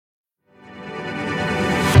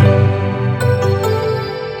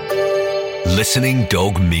Listening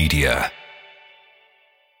Dog Media.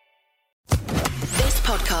 This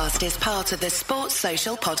podcast is part of the Sports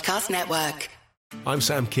Social Podcast Network. I'm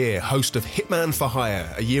Sam Keir, host of Hitman for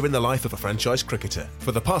Hire, a year in the life of a franchise cricketer.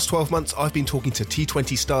 For the past 12 months, I've been talking to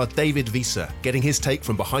T20 star David Visa, getting his take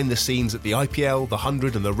from behind the scenes at the IPL, the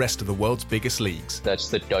 100 and the rest of the world's biggest leagues. That's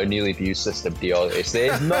the don't nearly view system deal.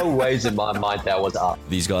 There's no ways in my mind that was up.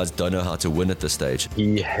 These guys don't know how to win at this stage.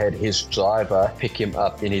 He had his driver pick him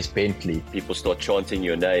up in his Bentley. People start chanting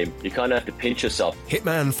your name. You kind of have to pinch yourself.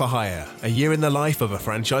 Hitman for Hire, a year in the life of a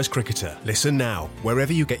franchise cricketer. Listen now,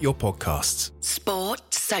 wherever you get your podcasts.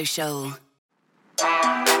 Sport Social.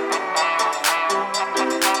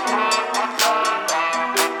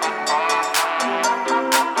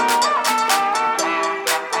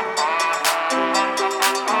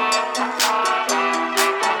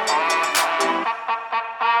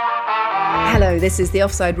 Hello, this is the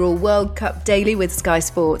Offside Rule World Cup Daily with Sky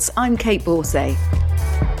Sports. I'm Kate Borsay.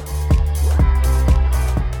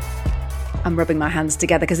 I'm rubbing my hands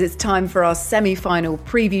together because it's time for our semi-final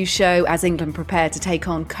preview show as England prepare to take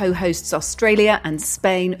on co-hosts Australia and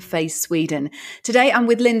Spain face Sweden. Today I'm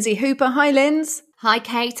with Lindsay Hooper. Hi, Linz. Hi,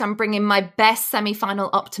 Kate. I'm bringing my best semi-final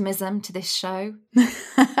optimism to this show.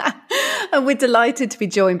 And we're delighted to be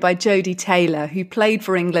joined by Jodie Taylor, who played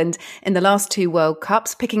for England in the last two World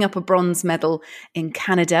Cups, picking up a bronze medal in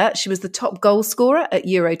Canada. She was the top goal scorer at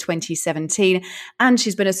Euro 2017, and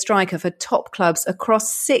she's been a striker for top clubs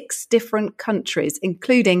across 6 different countries,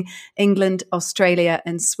 including England, Australia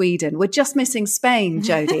and Sweden. We're just missing Spain,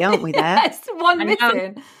 Jodie, aren't we there? Yes, one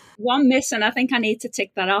missing. One missing. I think I need to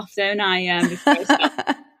tick that off, don't I? Before I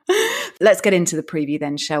start. Let's get into the preview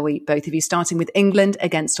then, shall we? Both of you, starting with England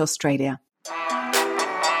against Australia.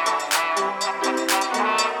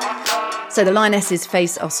 So the Lionesses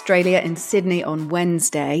face Australia in Sydney on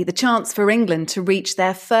Wednesday, the chance for England to reach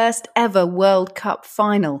their first ever World Cup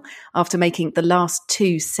final after making the last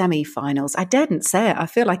 2 semi-finals. I daren't say it. I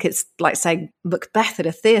feel like it's like saying Macbeth at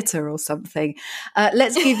a theatre or something.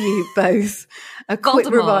 Let's give you both a quick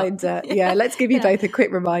reminder. Let's give you both a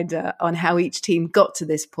quick reminder on how each team got to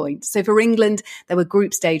this point. So for England, there were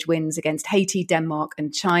group stage wins against Haiti, Denmark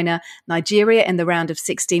and China. Nigeria in the round of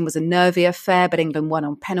 16 was a nervy affair, but England won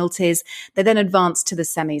on penalties. They then advanced to the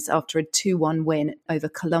semis after a 2-1 win over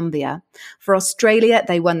Colombia. For Australia,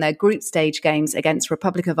 they won their group stage games against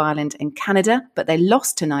Republic of Ireland and Canada, but they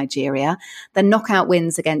lost to Nigeria. Their knockout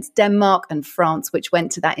wins against Denmark and France, which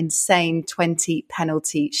went to that insane 20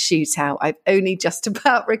 penalty shootout. I've only just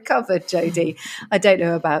about recovered, Jodie. I don't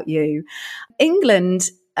know about you.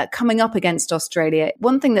 England coming up against Australia,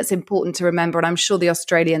 one thing that's important to remember, and I'm sure the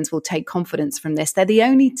Australians will take confidence from this, they're the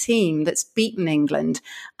only team that's beaten England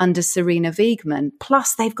under Sarina Wiegman.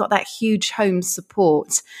 Plus, they've got that huge home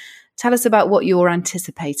support. Tell us about what you're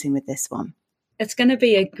anticipating with this one. It's going to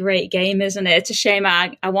be a great game, isn't it? It's a shame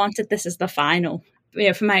I wanted this as the final.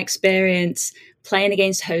 From my experience, playing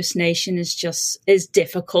against host nation is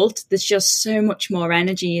difficult. There's just so much more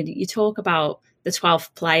energy. You talk about the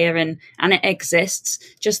 12th player and it exists.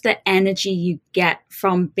 Just the energy you get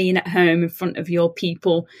from being at home in front of your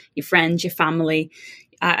people, your friends, your family.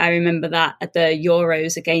 I remember that at the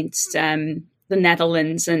Euros against the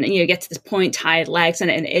Netherlands, and you get to this point, tired legs, and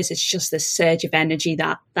it's just this surge of energy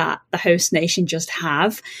that the host nation just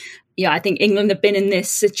have. I think England have been in this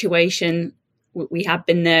situation. We have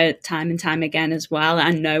been there time and time again as well,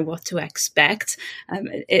 and know what to expect.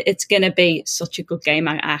 It's going to be such a good game.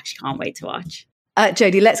 I actually can't wait to watch.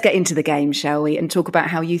 Jodie, let's get into the game, shall we, and talk about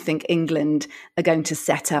how you think England are going to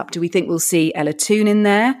set up. Do we think we'll see Ella Toone in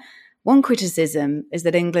there? One criticism is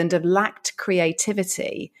that England have lacked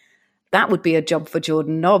creativity. That would be a job for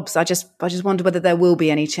Jordan Nobbs. I just wonder whether there will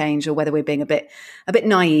be any change or whether we're being a bit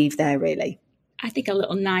naive there, really. I think a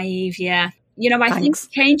little naive, yeah. I think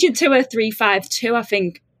changing to a 3-5-2, I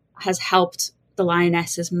think, has helped the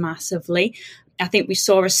Lionesses massively. I think we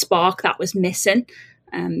saw a spark that was missing.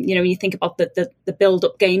 When you think about the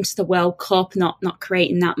build-up games to the World Cup, not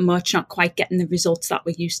creating that much, not quite getting the results that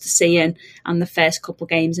we're used to seeing, and the first couple of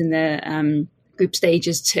games in the group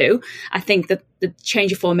stages too. I think that the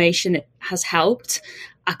change of formation has helped.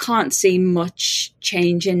 I can't see much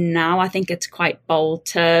changing now. I think it's quite bold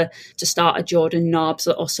to start a Jordan Nobbs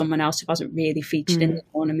or someone else who hasn't really featured in the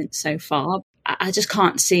tournament so far. I just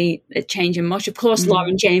can't see it changing much. Of course,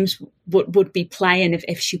 Lauren James would be playing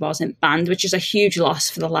if she wasn't banned, which is a huge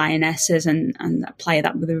loss for the Lionesses and a player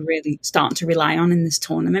that we're really starting to rely on in this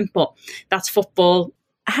tournament. But that's football.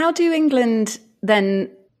 How do England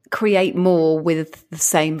then create more with the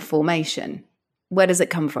same formation? Where does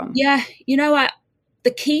it come from? Yeah,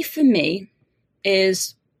 the key for me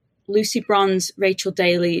is Lucy Bronze, Rachel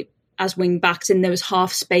Daly as wing backs in those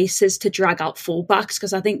half spaces to drag out full backs,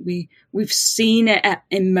 because I think we've seen it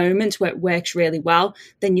in moments where it works really well.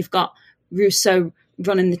 Then you've got Russo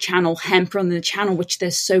running the channel, Hemp running the channel, which they're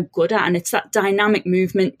so good at. And it's that dynamic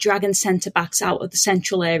movement, dragging centre-backs out of the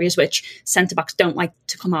central areas, which centre-backs don't like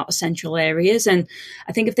to come out of central areas. And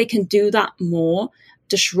I think if they can do that more,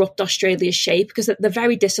 disrupt Australia's shape, because they're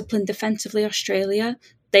very disciplined defensively, Australia.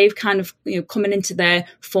 They've kind of, coming into their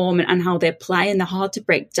form and how they play, and they're hard to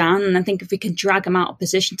break down. And I think if we can drag them out of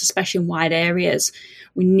positions, especially in wide areas,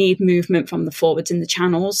 we need movement from the forwards in the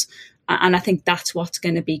channels. And I think that's what's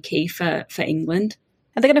going to be key for England.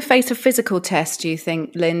 Are they going to face a physical test, do you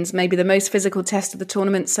think, Linz? Maybe the most physical test of the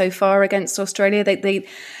tournament so far against Australia?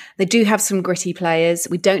 They do have some gritty players.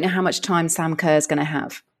 We don't know how much time Sam Kerr's going to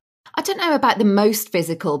have. I don't know about the most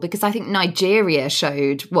physical, because I think Nigeria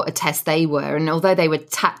showed what a test they were. And although they were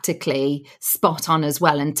tactically spot on as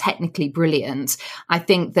well and technically brilliant, I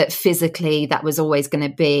think that physically that was always going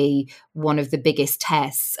to be one of the biggest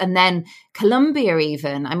tests. And then Colombia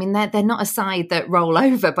even, I mean, they're not a side that roll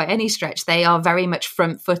over by any stretch. They are very much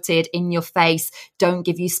front-footed, in your face, don't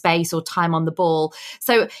give you space or time on the ball.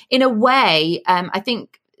 So in a way, I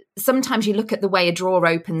think sometimes you look at the way a draw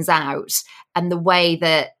opens out and the way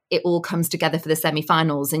that it all comes together for the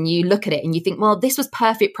semi-finals, and you look at it and you think, well, this was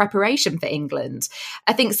perfect preparation for England.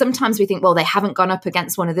 I think sometimes we think, well, they haven't gone up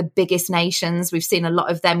against one of the biggest nations. We've seen a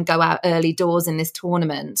lot of them go out early doors in this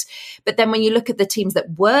tournament. But then when you look at the teams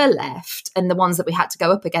that were left and the ones that we had to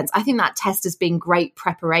go up against, I think that test has been great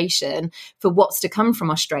preparation for what's to come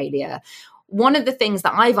from Australia. One of the things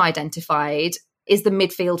that I've identified is the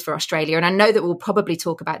midfield for Australia. And I know that we'll probably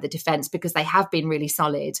talk about the defence because they have been really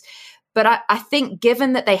solid. But I think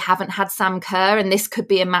given that they haven't had Sam Kerr, and this could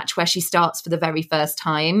be a match where she starts for the very first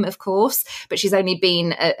time, of course, but she's only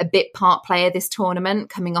been a bit part player this tournament,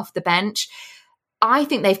 coming off the bench. I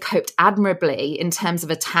think they've coped admirably in terms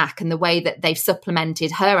of attack and the way that they've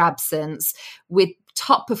supplemented her absence with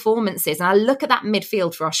top performances. And I look at that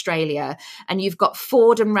midfield for Australia, and you've got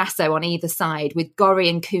Ford and Rasso on either side with Gorry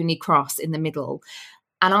and Cooney Cross in the middle.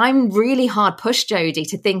 And I'm really hard pushed, Jodie,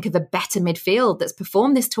 to think of a better midfield that's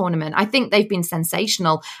performed this tournament. I think they've been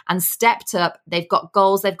sensational and stepped up. They've got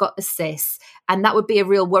goals, they've got assists, and that would be a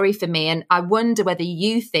real worry for me. And I wonder whether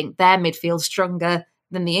you think their midfield's stronger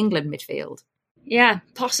than the England midfield. Yeah,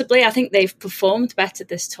 possibly. I think they've performed better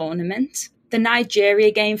this tournament. The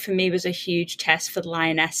Nigeria game for me was a huge test for the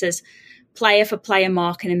Lionesses. Player for player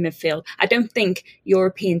marking in midfield. I don't think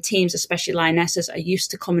European teams, especially Lionesses, are used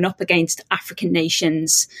to coming up against African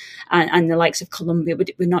nations and the likes of Colombia.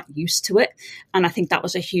 We're not used to it. And I think that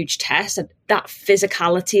was a huge test. That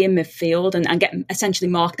physicality in midfield and getting essentially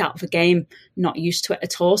marked out of a game, not used to it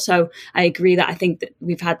at all. So I agree that I think that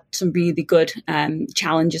we've had some really good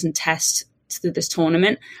challenges and tests through this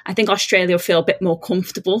tournament. I think Australia will feel a bit more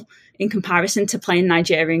comfortable in comparison to playing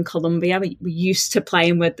Nigeria and Colombia. We're used to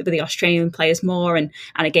playing with the Australian players more and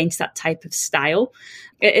against that type of style.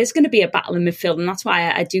 It is going to be a battle in midfield, and that's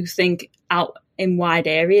why I do think out in wide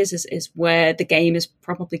areas is where the game is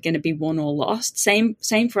probably going to be won or lost. Same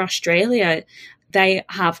for Australia. They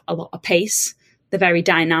have a lot of pace. They're very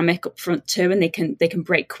dynamic up front too, and they can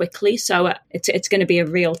break quickly. So it's going to be a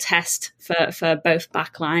real test for both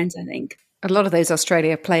back lines, I think. A lot of those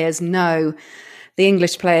Australia players know the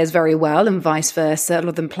English players very well, and vice versa. A lot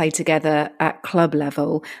of them play together at club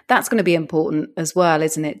level. That's going to be important as well,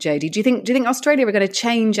 isn't it, Jodie? Do you think Australia are going to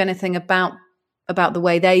change anything about the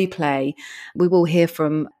way they play? We will hear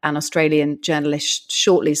from an Australian journalist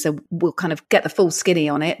shortly, so we'll kind of get the full skinny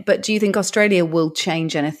on it. But do you think Australia will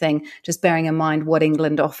change anything, just bearing in mind what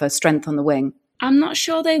England offer, strength on the wing? I'm not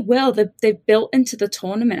sure they will. They've built into the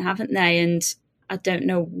tournament, haven't they? And I don't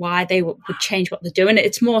know why they would change what they're doing.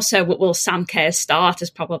 It's more so, will Sam Kerr start is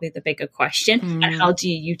probably the bigger question. And how do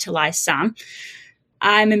you utilise Sam?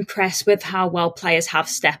 I'm impressed with how well players have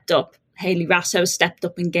stepped up. Hayley Rasso stepped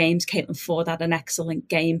up in games. Caitlin Ford had an excellent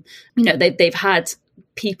game. You know, they've had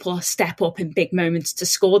people step up in big moments to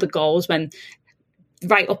score the goals when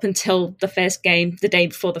right up until the first game, the day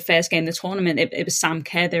before the first game of the tournament, it was Sam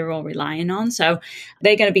Kerr they were all relying on. So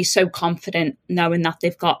they're going to be so confident knowing that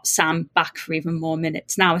they've got Sam back for even more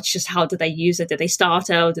minutes. Now it's just how do they use her? Do they start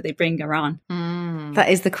her or do they bring her on? That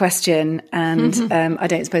is the question. And I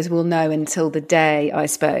don't suppose we'll know until the day, I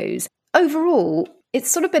suppose. Overall, it's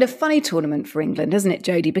sort of been a funny tournament for England, hasn't it,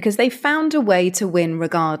 Jodie? Because they found a way to win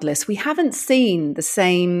regardless. We haven't seen the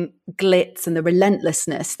same glitz and the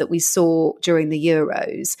relentlessness that we saw during the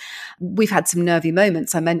Euros. We've had some nervy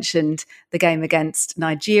moments. I mentioned the game against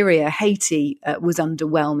Nigeria. Haiti was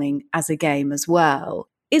underwhelming as a game as well.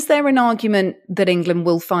 Is there an argument that England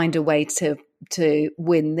will find a way to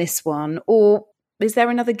win this one, or is there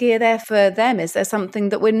another gear there for them? Is there something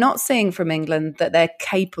that we're not seeing from England that they're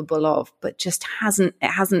capable of, but just hasn't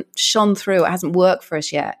shone through, it hasn't worked for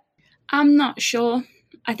us yet? I'm not sure.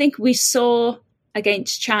 I think we saw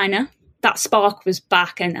against China that spark was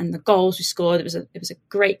back, and the goals we scored, it was a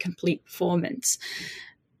great complete performance.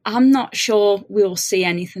 I'm not sure we'll see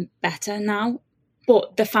anything better now,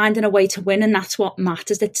 but they're finding a way to win, and that's what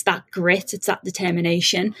matters. It's that grit, it's that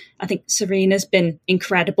determination. I think Serena's been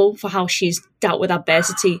incredible for how she's dealt with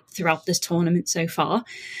adversity throughout this tournament so far.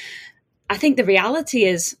 I think the reality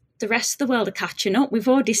is the rest of the world are catching up. We've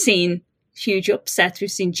already seen huge upsets.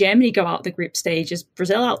 We've seen Germany go out the group stages,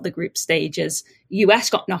 Brazil out the group stages, US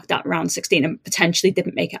got knocked out round 16 and potentially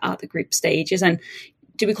didn't make it out the group stages. And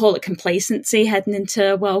do we call it complacency heading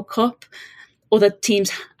into World Cup? Other teams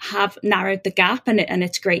have narrowed the gap, and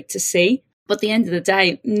it's great to see. But at the end of the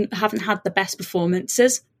day, haven't had the best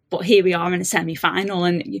performances. But here we are in a semi-final,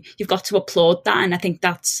 and you've got to applaud that. And I think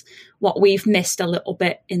that's what we've missed a little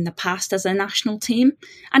bit in the past as a national team.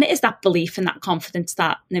 And it is that belief and that confidence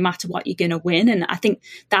that no matter what, you're going to win. And I think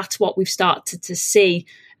that's what we've started to see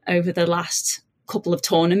over the last couple of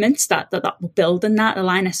tournaments, that we're building that. The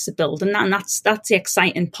Lionesses are building that. And that's the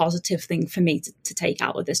exciting, positive thing for me to take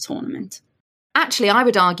out of this tournament. Actually, I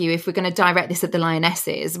would argue if we're going to direct this at the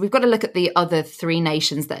Lionesses, we've got to look at the other three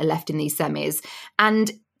nations that are left in these semis. And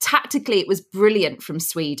tactically, it was brilliant from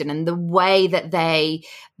Sweden, and the way that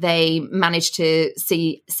they managed to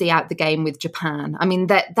see out the game with Japan. I mean,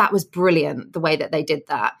 that was brilliant, the way that they did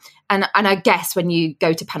that. And I guess when you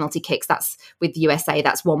go to penalty kicks, that's with the USA,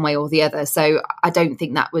 that's one way or the other. So I don't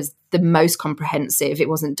think that was the most comprehensive. It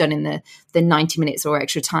wasn't done in the 90 minutes or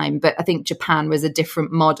extra time. But I think Japan was a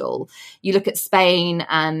different model. You look at Spain,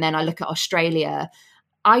 and then I look at Australia.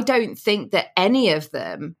 I don't think that any of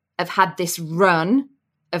them have had this run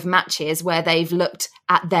of matches where they've looked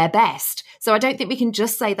at their best. So I don't think we can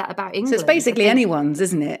just say that about England. So it's basically anyone's,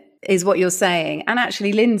 isn't it, is what you're saying. And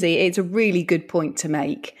actually, Lindsay, it's a really good point to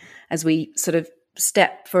make as we sort of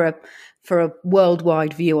step for a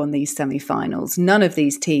worldwide view on these semi-finals. None of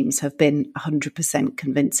these teams have been 100%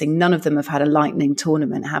 convincing. None of them have had a lightning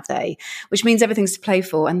tournament, have they? Which means everything's to play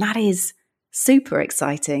for. And that is super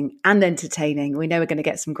exciting and entertaining. We know we're going to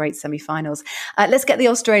get some great semi-finals. Let's get the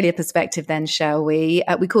Australia perspective then, shall we?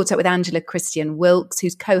 We caught up with Angela Christian Wilkes,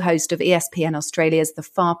 who's co-host of ESPN Australia's The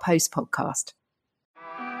Far Post podcast.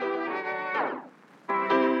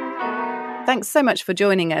 Thanks so much for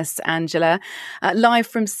joining us, Angela. Live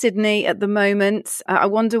from Sydney at the moment. I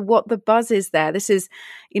wonder what the buzz is there. This is,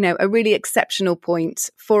 a really exceptional point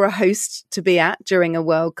for a host to be at during a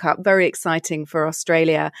World Cup. Very exciting for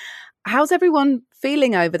Australia. How's everyone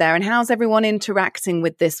feeling over there, and how's everyone interacting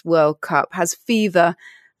with this World Cup? Has fever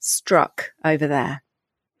struck over there?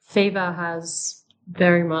 Fever has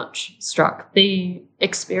very much struck. The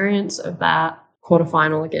experience of that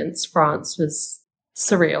quarterfinal against France was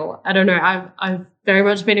surreal. I don't know. I've very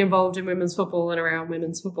much been involved in women's football and around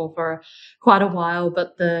women's football for quite a while,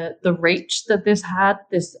 but the reach that this had,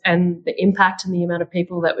 and the impact and the amount of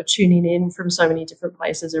people that were tuning in from so many different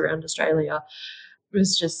places around Australia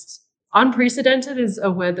was just unprecedented. Is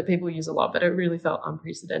a word that people use a lot, but it really felt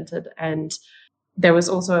unprecedented. And there was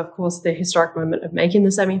also, of course, the historic moment of making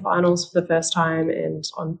the semi-finals for the first time and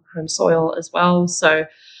on home soil as well. So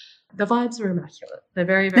the vibes are immaculate. They're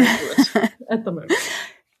very, very good at the moment.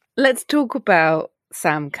 Let's talk about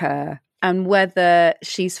Sam Kerr and whether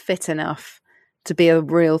she's fit enough to be a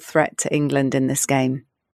real threat to England in this game.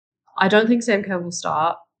 I don't think Sam Kerr will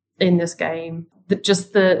start in this game.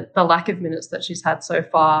 Just the lack of minutes that she's had so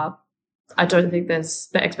far, I don't think there's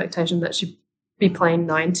the expectation that she'd be playing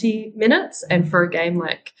 90 minutes. And for a game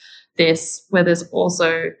like this, where there's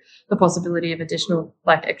also the possibility of additional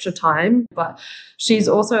extra time, but she's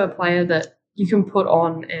also a player that you can put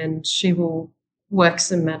on and she will work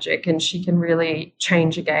some magic and she can really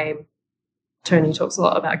change a game. Tony talks a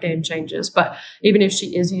lot about game changers, but even if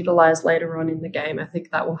she is utilised later on in the game, I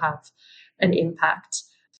think that will have an impact.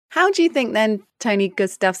 How do you think then Tony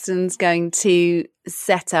Gustafsson's going to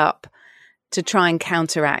set up to try and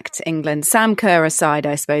counteract England? Sam Kerr aside,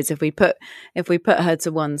 I suppose, if we put her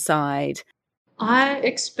to one side. I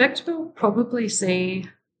expect we'll probably see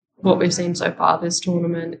what we've seen so far this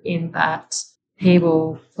tournament, in that he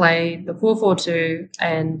will play the 4-4-2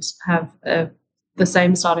 and have the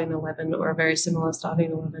same starting 11 or a very similar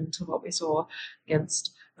starting 11 to what we saw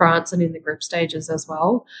against France and in the group stages as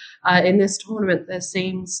well. In this tournament, there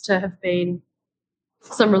seems to have been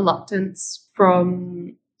some reluctance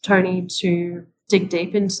from Tony to dig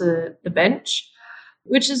deep into the bench,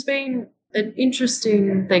 which has been an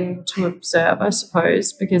interesting thing to observe, I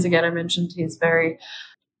suppose, because again, I mentioned he's very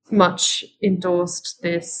much endorsed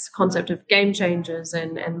this concept of game changers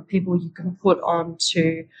and people you can put on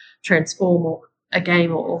to transform a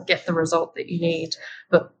game or get the result that you need.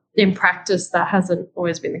 But in practice, that hasn't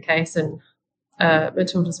always been the case. And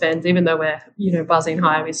Matilda's fans, even though we're buzzing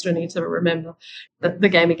high, we still need to remember that the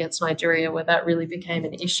game against Nigeria, where that really became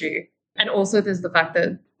an issue. And also there's the fact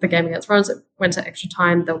that the game against France, it went to extra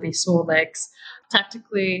time, there'll be sore legs.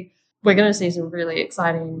 Tactically, we're going to see some really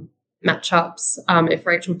exciting matchups. If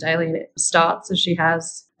Rachel Daly starts as she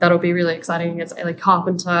has, that'll be really exciting against Ailey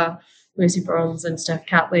Carpenter, Lucy Bronze and Steph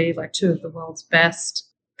Catley, like two of the world's best.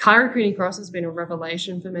 Kyra Cooney-Cross has been a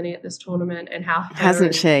revelation for many at this tournament, and how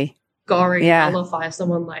hasn't she? Gori nullify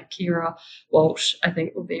someone like Kira Walsh, I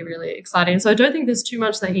think will be really exciting. So I don't think there's too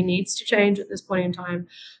much that he needs to change at this point in time,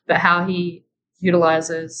 but how he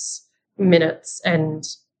utilizes minutes and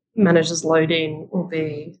manages loading will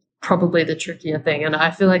be probably the trickier thing. And I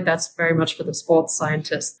feel like that's very much for the sports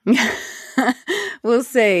scientists. We'll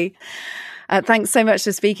see. Thanks so much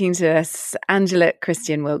for speaking to us, Angela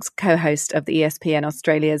Christian Wilkes, co-host of the ESPN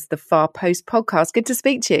Australia's The Far Post podcast. Good to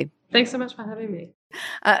speak to you. Thanks so much for having me.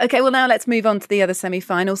 Okay, well, now let's move on to the other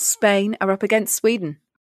semi-final. Spain are up against Sweden.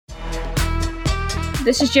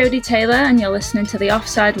 This is Jodie Taylor, and you're listening to the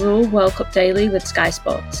Offside Rule World Cup Daily with Sky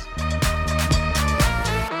Sports.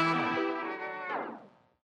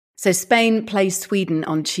 So Spain plays Sweden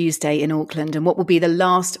on Tuesday in Auckland in what will be the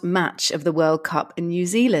last match of the World Cup in New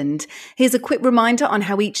Zealand. Here's a quick reminder on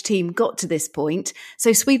how each team got to this point.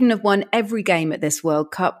 So Sweden have won every game at this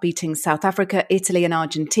World Cup, beating South Africa, Italy and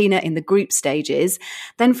Argentina in the group stages.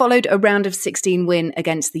 Then followed a round of 16 win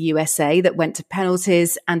against the USA that went to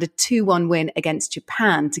penalties and a 2-1 win against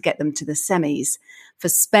Japan to get them to the semis. For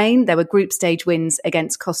Spain, there were group stage wins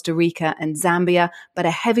against Costa Rica and Zambia, but a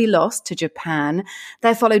heavy loss to Japan.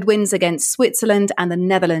 There followed wins against Switzerland and the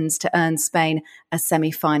Netherlands to earn Spain a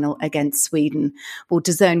semi-final against Sweden. Well,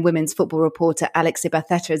 DAZN women's football reporter Alex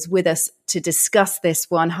Ibatheta is with us to discuss this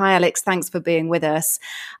one. Hi, Alex. Thanks for being with us.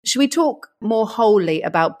 Should we talk more wholly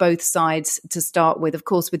about both sides to start with, of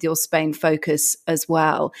course, with your Spain focus as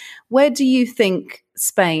well? Where do you think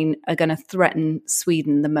Spain are going to threaten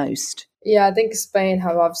Sweden the most? Yeah, I think Spain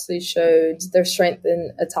have obviously showed their strength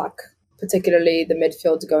in attack, particularly the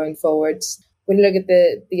midfield going forwards. When you look at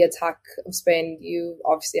the attack of Spain, you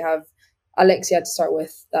obviously have Alexia to start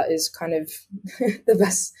with. That is kind of the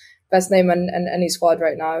best name in any squad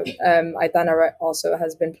right now. Aitana also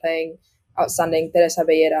has been playing outstanding. Teresa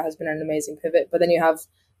Bellera has been an amazing pivot. But then you have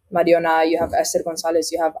Mariona, you have Esther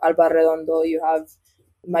Gonzalez, you have Alba Redondo, you have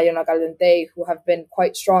Mariona Caldente, who have been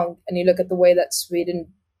quite strong. And you look at the way that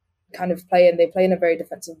Sweden kind of play, and they play in a very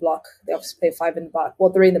defensive block. They obviously play 5 in the back, well,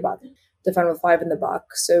 3 in the back, defend with 5 in the back.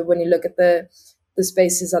 So when you look at the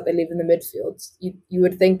spaces that they leave in the midfield, you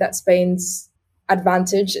would think that Spain's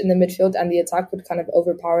advantage in the midfield and the attack would kind of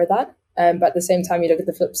overpower that. But at the same time, you look at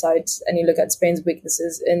the flip side and you look at Spain's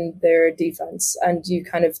weaknesses in their defense, and you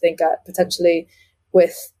kind of think that potentially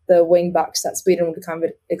with the wing backs that Sweden would kind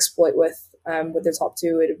of exploit with their top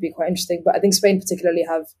two, it would be quite interesting. But I think Spain particularly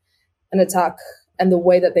have an attack, and the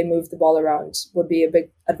way that they move the ball around would be a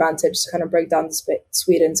big advantage to kind of break down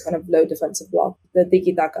Sweden's kind of low defensive block, the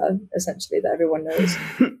tiki-taka, essentially, that everyone knows.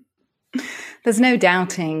 There's no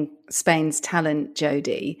doubting Spain's talent,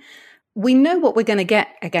 Jodie. We know what we're going to get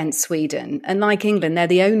against Sweden. And like England, they're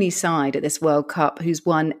the only side at this World Cup who's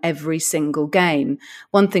won every single game.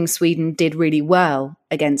 One thing Sweden did really well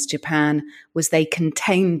against Japan was they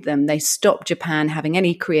contained them. They stopped Japan having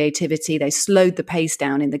any creativity. They slowed the pace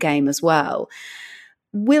down in the game as well.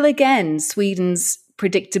 Will, again, Sweden's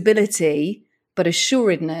predictability but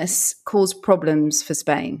assuredness cause problems for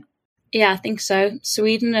Spain? Yeah, I think so.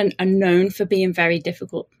 Sweden are known for being very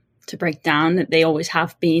difficult to break down. They always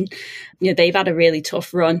have been. You know, they've had a really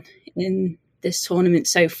tough run in this tournament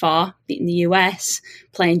so far, beating the US,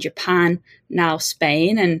 playing Japan, now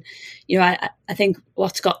Spain. And, you know, I think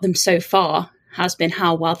what's got them so far has been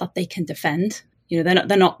how well that they can defend. You know,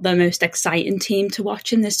 they're not the most exciting team to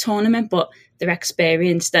watch in this tournament, but they're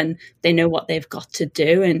experienced and they know what they've got to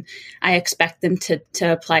do. And I expect them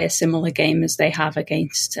to play a similar game as they have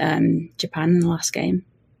against Japan in the last game.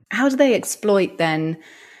 How do they exploit then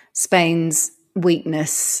Spain's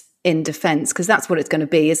weakness in defence? Because that's what it's going to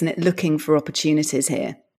be, isn't it? Looking for opportunities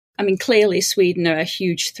here. I mean, clearly Sweden are a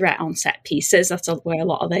huge threat on set pieces. That's where a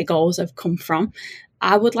lot of their goals have come from.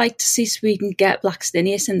 I would like to see Sweden get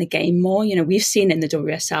Blackstenius in the game more. You know, we've seen in the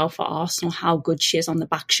WSL for Arsenal how good she is on the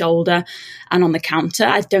back shoulder and on the counter.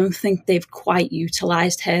 I don't think they've quite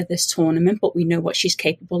utilised her this tournament, but we know what she's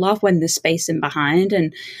capable of when there's space in behind.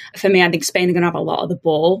 And for me, I think Spain are going to have a lot of the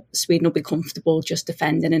ball. Sweden will be comfortable just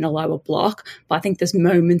defending in a lower block. But I think there's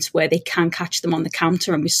moments where they can catch them on the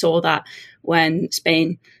counter. And we saw that when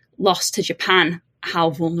Spain lost to Japan,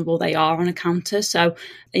 how vulnerable they are on a counter. So,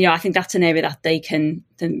 I think that's an area that they can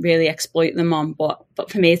really exploit them on.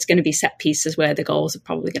 But for me, it's going to be set pieces where the goals are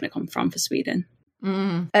probably going to come from for Sweden.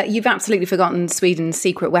 You've absolutely forgotten Sweden's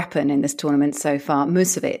secret weapon in this tournament so far,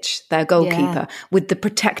 Musovic, their goalkeeper, with the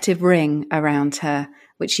protective ring around her,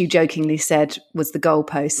 which you jokingly said was the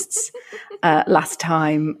goalposts last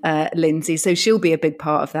time, Lindsay. So she'll be a big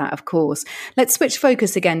part of that, of course. Let's switch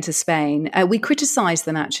focus again to Spain. We criticised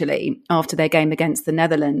them, actually, after their game against the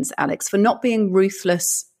Netherlands, Alex, for not being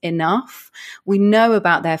ruthless enough. We know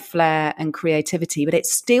about their flair and creativity, but it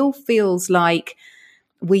still feels like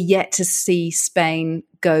we're yet to see Spain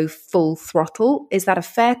go full throttle. Is that a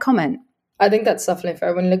fair comment? I think that's definitely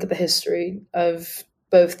fair. When you look at the history of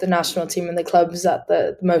both the national team and the clubs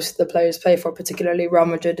that most of the players play for, particularly Real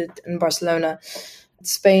Madrid and Barcelona,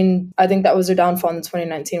 Spain, I think that was their downfall in the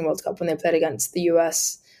 2019 World Cup when they played against the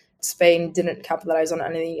US. Spain didn't capitalize on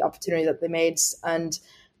any opportunities that they made, and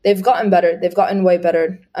they've gotten better. They've gotten way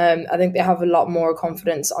better. I think they have a lot more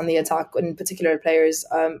confidence on the attack, in particular players.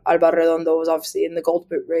 Alba Redondo was obviously in the gold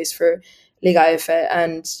boot race for Liga F,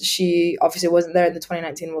 and she obviously wasn't there in the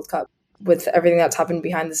 2019 World Cup. With everything that's happened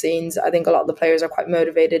behind the scenes, I think a lot of the players are quite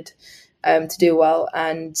motivated to do well,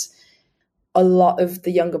 and a lot of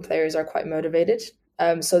the younger players are quite motivated.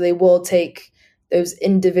 So they will take those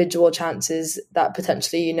individual chances that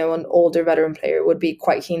potentially, an older veteran player would be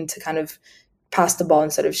quite keen to kind of pass the ball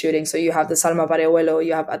instead of shooting. So you have the Salma Pariahuelo,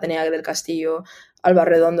 you have Atenea del Castillo, Alba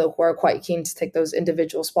Redondo, who are quite keen to take those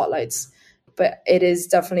individual spotlights. But it is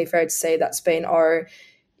definitely fair to say that Spain are,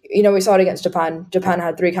 we saw it against Japan. Japan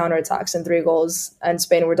had 3 counterattacks and 3 goals, and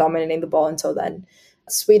Spain were dominating the ball until then.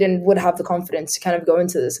 Sweden would have the confidence to kind of go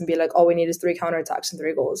into this and be like, all we need is 3 counterattacks and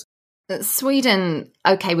 3 goals. Sweden,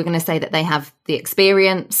 okay, we're going to say that they have the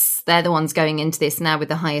experience. They're the ones going into this now with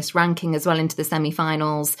the highest ranking as well into the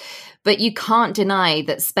semi-finals. But you can't deny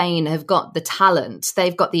that Spain have got the talent.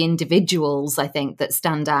 They've got the individuals, I think, that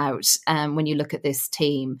stand out when you look at this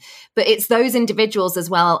team. But it's those individuals as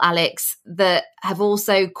well, Alex, that have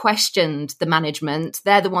also questioned the management.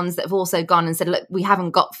 They're the ones that have also gone and said, look, we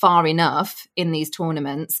haven't got far enough in these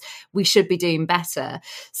tournaments. We should be doing better.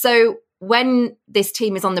 So when this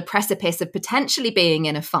team is on the precipice of potentially being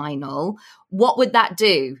in a final, what would that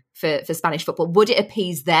do for Spanish football? Would it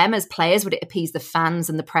appease them as players? Would it appease the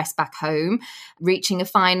fans and the press back home? Reaching a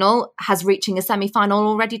final, has reaching a semi-final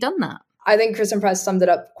already done that? I think Christian Press summed it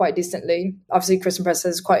up quite decently. Obviously, Christian Press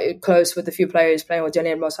is quite close with a few players playing with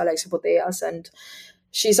Jenny Hermoso, Alexia Putellas, and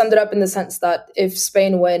she summed it up in the sense that if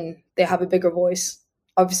Spain win, they have a bigger voice.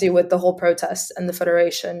 Obviously, with the whole protest and the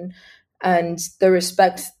federation, and the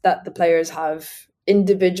respect that the players have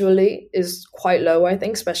individually is quite low, I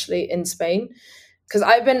think, especially in Spain. Because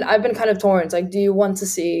I've been kind of torn. It's like, do you want to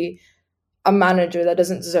see a manager that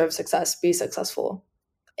doesn't deserve success be successful,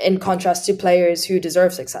 in contrast to players who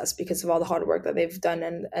deserve success because of all the hard work that they've done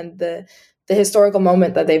and the historical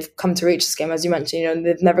moment that they've come to reach this game? As you mentioned,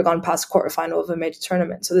 they've never gone past a quarterfinal of a major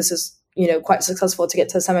tournament. So this is, quite successful to get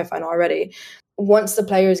to the semifinal already. Once the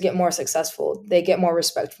players get more successful, they get more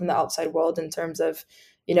respect from the outside world in terms of,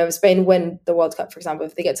 if Spain win the World Cup, for example,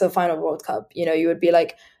 if they get to the final World Cup, you would be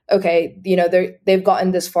like, okay, they've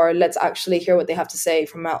gotten this far. Let's actually hear what they have to say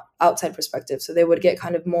from an outside perspective. So they would get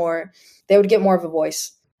more of a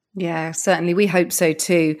voice. Yeah, certainly. We hope so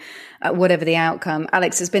too, whatever the outcome.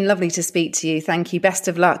 Alex, it's been lovely to speak to you. Thank you. Best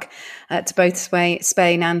of luck to both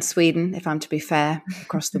Spain and Sweden, if I'm to be fair,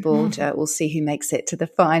 across the board. We'll see who makes it to the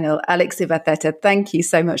final. Alex Ibartheta, thank you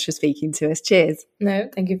so much for speaking to us. Cheers. No,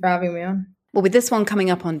 thank you for having me on. Well, with this one coming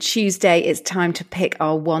up on Tuesday, it's time to pick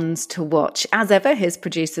our ones to watch. As ever, here's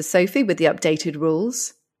producer Sophie with the updated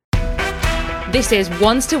rules. This is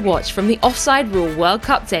Ones to Watch from the Offside Rule World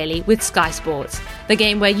Cup Daily with Sky Sports, the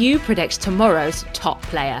game where you predict tomorrow's top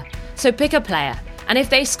player. So pick a player, and if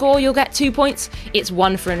they score, you'll get 2 points. It's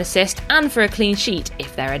 1 for an assist and for a clean sheet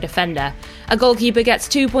if they're a defender. A goalkeeper gets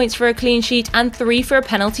 2 points for a clean sheet and 3 for a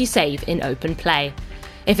penalty save in open play.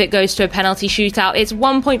 If it goes to a penalty shootout, it's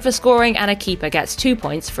 1 point for scoring and a keeper gets 2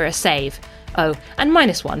 points for a save. Oh, and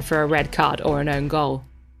 -1 for a red card or an own goal.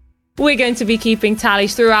 We're going to be keeping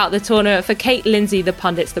tallies throughout the tournament for Kate, Lindsay, the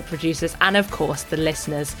pundits, the producers, and of course the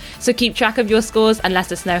listeners. So keep track of your scores and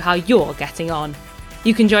let us know how you're getting on.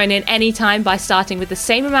 You can join in anytime by starting with the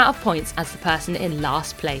same amount of points as the person in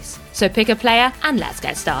last place. So pick a player and let's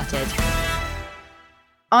get started.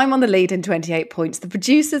 I'm on the lead in 28 points. The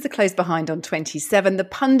producers are close behind on 27. The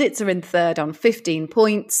pundits are in third on 15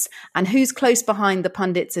 points. And who's close behind the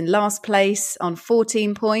pundits in last place on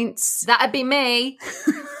 14 points? That'd be me.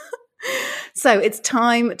 So it's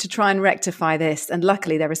time to try and rectify this. And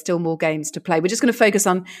luckily, there are still more games to play. We're just going to focus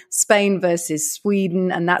on Spain versus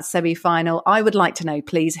Sweden and that semi-final. I would like to know,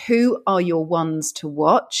 please, who are your ones to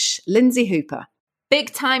watch? Lindsay Hooper.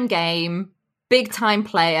 Big time game, big time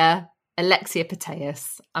player, Alexia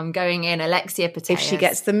Putellas. I'm going in Alexia Putellas. If she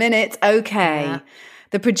gets the minute, okay. Yeah.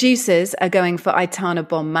 The producers are going for Aitana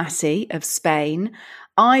Bonmati of Spain.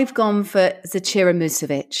 I've gone for Zecira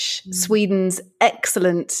Musovic, Sweden's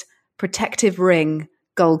excellent protective ring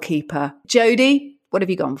goalkeeper. Jodie, what have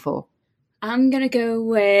you gone for? I'm going to go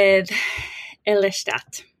with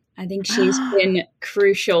Ilestedt. I think she's been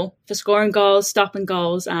crucial for scoring goals, stopping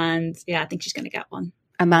goals, and I think she's going to get one.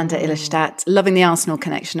 Amanda Ilestedt, loving the Arsenal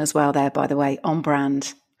connection as well there, by the way, on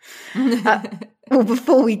brand. Well,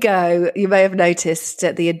 before we go, you may have noticed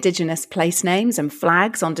the Indigenous place names and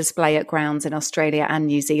flags on display at grounds in Australia and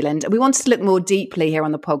New Zealand. We wanted to look more deeply here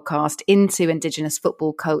on the podcast into Indigenous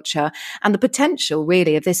football culture and the potential,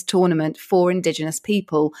 really, of this tournament for Indigenous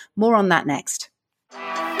people. More on that next.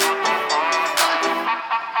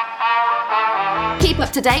 Keep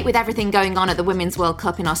up to date with everything going on at the Women's World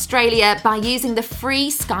Cup in Australia by using the free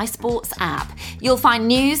Sky Sports app. You'll find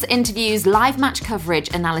news, interviews, live match coverage,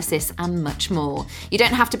 analysis, and much more. You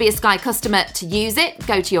don't have to be a Sky customer to use it.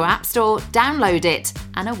 Go to your app store, download it,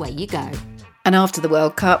 and away you go. And after the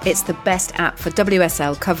World Cup, it's the best app for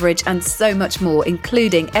WSL coverage and so much more,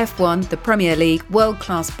 including F1, the Premier League,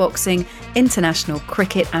 world-class boxing, international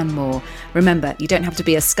cricket and more. Remember, you don't have to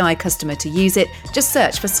be a Sky customer to use it. Just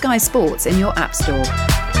search for Sky Sports in your app store.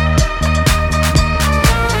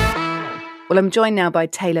 Well, I'm joined now by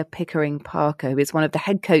Taylor Pickering-Parker, who is one of the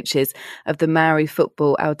head coaches of the Maori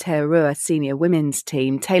Football Aotearoa senior women's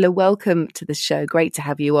team. Taylor, welcome to the show. Great to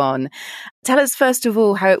have you on. Tell us, first of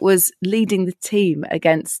all, how it was leading the team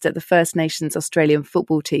against the First Nations Australian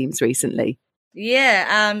football teams recently.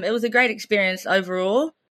 Yeah, it was a great experience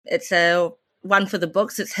overall. It's a one for the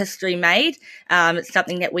books. It's history made. It's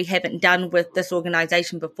something that we haven't done with this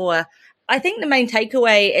organisation before. I think the main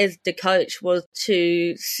takeaway as the coach was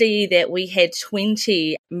to see that we had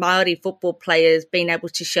 20 Māori football players being able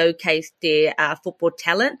to showcase their football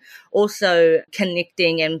talent, also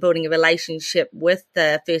connecting and building a relationship with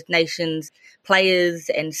the First Nations players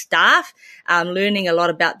and staff, learning a lot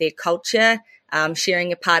about their culture,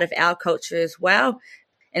 sharing a part of our culture as well.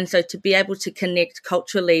 And so to be able to connect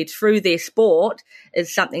culturally through their sport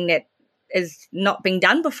is something that is not being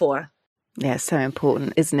done before. Yeah, so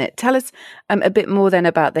important, isn't it? Tell us a bit more then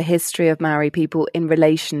about the history of Maori people in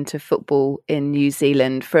relation to football in New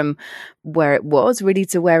Zealand, from where it was really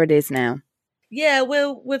to where it is now. Yeah,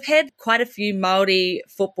 well, we've had quite a few Māori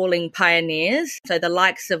footballing pioneers. So the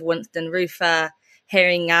likes of Winston Rufa,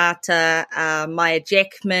 Harry Ngata, Maya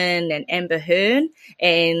Jackman and Amber Hearn.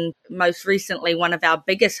 And most recently, one of our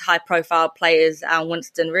biggest high-profile players,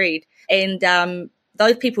 Winston Reid. And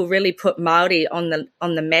those people really put Māori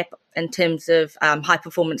on the map in terms of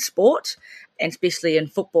high-performance sport, and especially in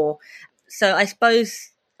football. So I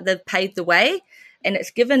suppose they've paved the way, and it's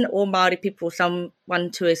given all Māori people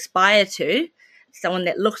someone to aspire to, someone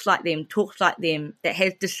that looks like them, talks like them, that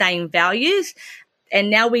has the same values. And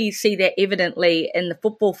now we see that evidently in the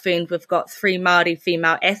football field. We've got 3 Māori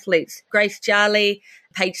female athletes, Grace Charlie,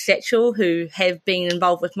 Paige Satchell, who have been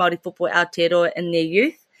involved with Māori Football Aotearoa in their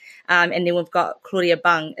youth. And then we've got Claudia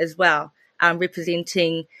Bung as well,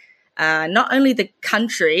 representing not only the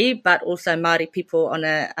country, but also Māori people on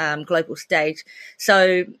a global stage.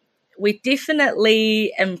 So we're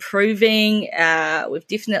definitely improving. We're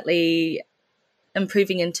definitely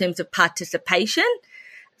improving in terms of participation,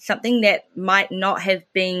 something that might not have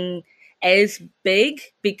been as big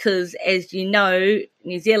because, as you know,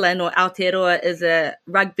 New Zealand or Aotearoa is a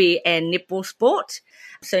rugby and netball sport.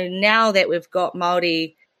 So now that we've got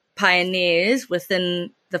Māori pioneers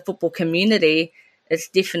within the football community, it's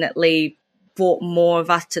definitely brought more of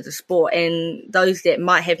us to the sport, and those that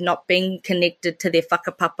might have not been connected to their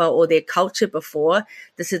whakapapa or their culture before,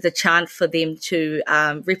 this is a chance for them to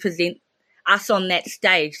represent us on that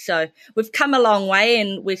stage. So we've come a long way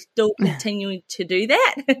and we're still continuing to do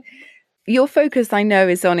that. Your focus, I know,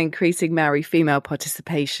 is on increasing Maori female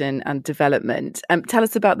participation and development. Tell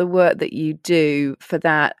us about the work that you do for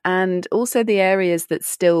that, and also the areas that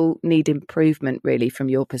still need improvement, really, from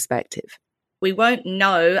your perspective. We won't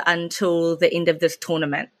know until the end of this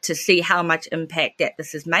tournament to see how much impact that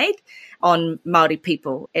this has made on Māori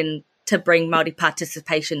people and to bring Māori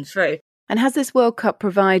participation through. And has this World Cup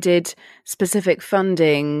provided specific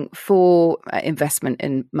funding for investment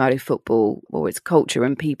in Māori football or its culture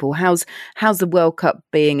and people? How's the World Cup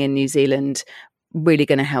being in New Zealand really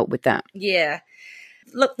going to help with that? Yeah.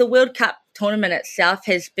 Look, the World Cup tournament itself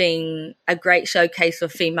has been a great showcase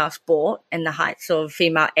of female sport and the heights of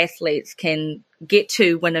female athletes can get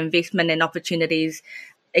to when investment and opportunities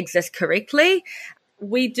exist correctly.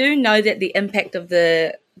 We do know that the impact of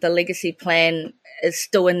the legacy plan is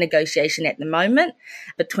still in negotiation at the moment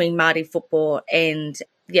between Māori football and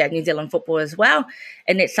New Zealand football as well.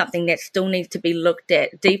 And it's something that still needs to be looked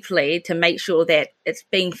at deeply to make sure that it's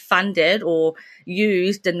being funded or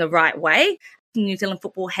used in the right way. New Zealand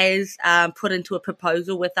football has put into a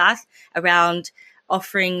proposal with us around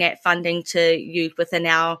offering that funding to use within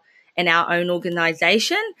our own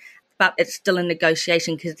organisation. But it's still in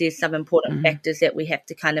negotiation because there's some important factors that we have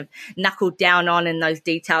to kind of knuckle down on, and those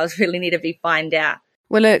details really need to be found out.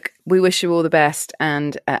 Well, look, we wish you all the best.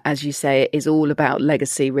 And as you say, it is all about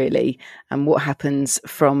legacy, really, and what happens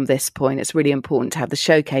from this point. It's really important to have the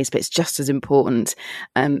showcase, but it's just as important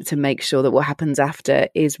to make sure that what happens after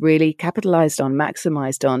is really capitalised on,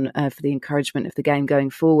 maximised on for the encouragement of the game going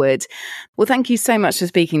forward. Well, thank you so much for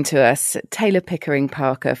speaking to us, Taylor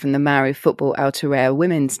Pickering-Parker from the Maori Football Aotearoa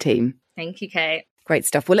women's team. Thank you, Kate. Great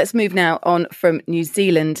stuff. Well, let's move now on from New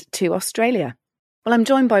Zealand to Australia. Well, I'm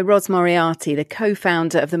joined by Ros Moriarty, the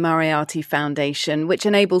co-founder of the Moriarty Foundation, which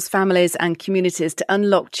enables families and communities to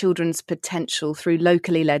unlock children's potential through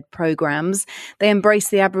locally led programmes. They embrace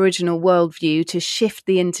the Aboriginal worldview to shift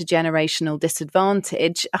the intergenerational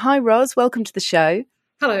disadvantage. Hi, Ros. Welcome to the show.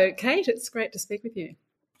 Hello, Kate. It's great to speak with you.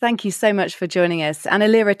 Thank you so much for joining us. And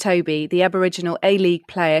Alira Toby, the Aboriginal A-League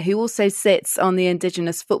player who also sits on the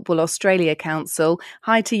Indigenous Football Australia Council.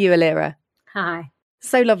 Hi to you, Alira. Hi.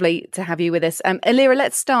 So lovely to have you with us. Alira,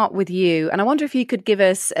 let's start with you. And I wonder if you could give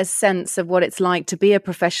us a sense of what it's like to be a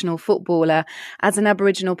professional footballer as an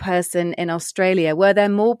Aboriginal person in Australia. Were there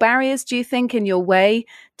more barriers, do you think, in your way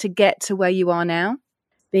to get to where you are now?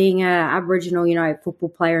 Being an Aboriginal, football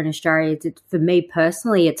player in Australia, for me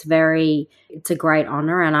personally, it's a great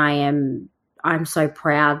honour, and I'm so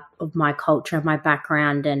proud of my culture, my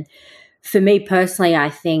background. And for me personally, I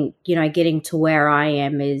think, getting to where I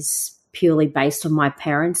am is purely based on my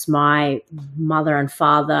parents. My mother and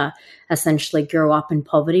father essentially grew up in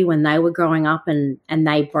poverty when they were growing up, and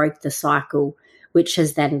they broke the cycle, which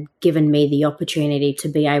has then given me the opportunity to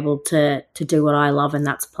be able to do what I love, and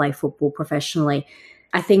that's play football professionally.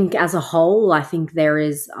 I think as a whole, there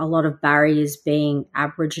is a lot of barriers being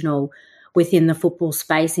Aboriginal within the football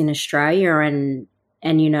space in Australia, and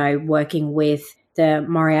working with the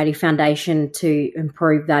Moriarty Foundation to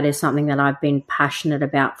improve that is something that I've been passionate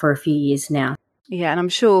about for a few years now. Yeah, and I'm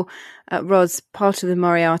sure, Ros, part of the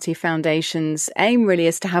Moriarty Foundation's aim really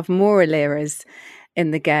is to have more Aliras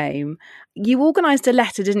in the game. You organised a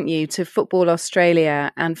letter, didn't you, to Football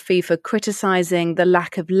Australia and FIFA criticising the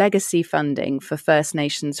lack of legacy funding for First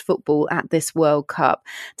Nations football at this World Cup.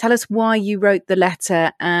 Tell us why you wrote the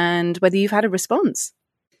letter and whether you've had a response.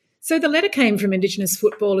 So the letter came from Indigenous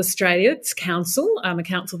Football Australia's council, a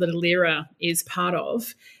council that Alira is part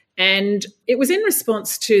of, and it was in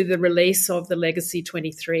response to the release of the Legacy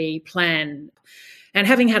 23 plan. And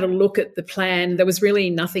having had a look at the plan, there was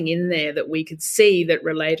really nothing in there that we could see that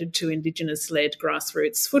related to Indigenous-led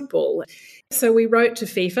grassroots football. So we wrote to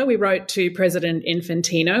FIFA, we wrote to President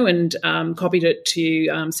Infantino and copied it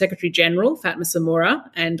to Secretary-General Fatma Samora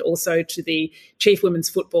and also to the Chief Women's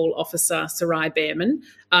Football Officer, Sarai Behrman.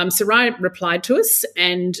 Sarai replied to us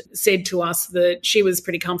and said to us that she was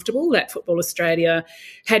pretty comfortable that Football Australia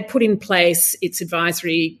had put in place its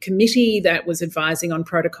advisory committee that was advising on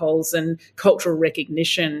protocols and cultural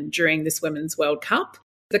recognition during this Women's World Cup.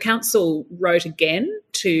 The council wrote again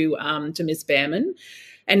to Ms. Behrman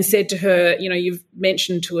and said to her, you've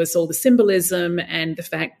mentioned to us all the symbolism and the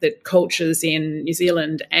fact that cultures in New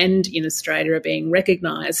Zealand and in Australia are being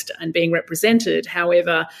recognised and being represented.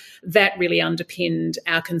 However, that really underpinned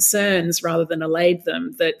our concerns rather than allayed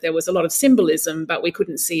them, that there was a lot of symbolism, but we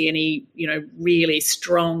couldn't see any, really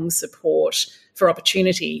strong support for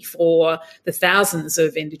opportunity for the thousands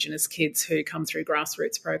of Indigenous kids who come through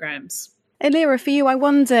grassroots programs. Alira, for you, I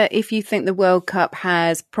wonder if you think the World Cup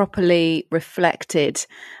has properly reflected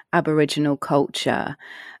Aboriginal culture.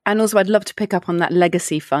 And also, I'd love to pick up on that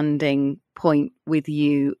legacy funding point with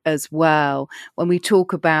you as well. When we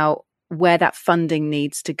talk about where that funding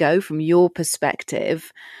needs to go from your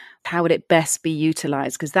perspective, how would it best be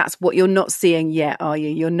utilised? Because that's what you're not seeing yet, are you?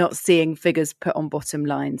 You're not seeing figures put on bottom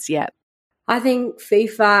lines yet. I think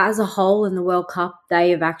FIFA as a whole in the World Cup, they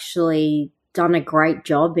have actually done a great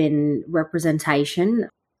job in representation.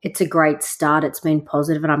 It's a great start. It's been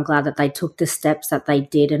positive, and I'm glad that they took the steps that they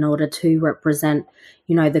did in order to represent,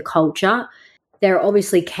 the culture. There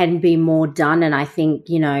obviously can be more done, and I think,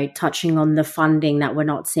 touching on the funding that we're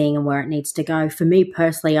not seeing and where it needs to go. For me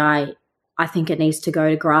personally, I think it needs to go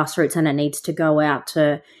to grassroots, and it needs to go out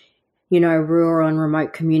to, rural and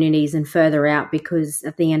remote communities and further out, because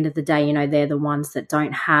at the end of the day, they're the ones that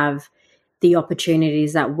don't have the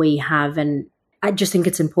opportunities that we have. And I just think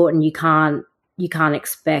it's important. You can't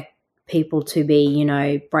expect people to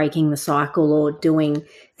be, breaking the cycle or doing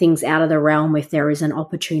things out of the realm if there is an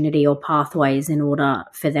opportunity or pathways in order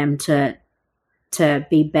for them to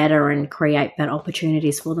be better and create better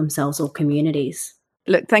opportunities for themselves or communities.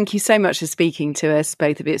 Look, thank you so much for speaking to us,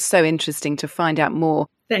 both of you. It's so interesting to find out more.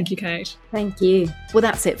 Thank you, Kate. Thank you. Well,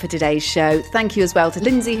 that's it for today's show. Thank you as well to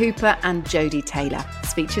Lindsay Hooper and Jodie Taylor.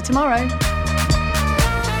 Speak to you tomorrow.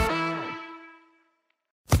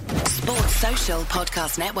 Sports Social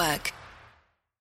Podcast Network.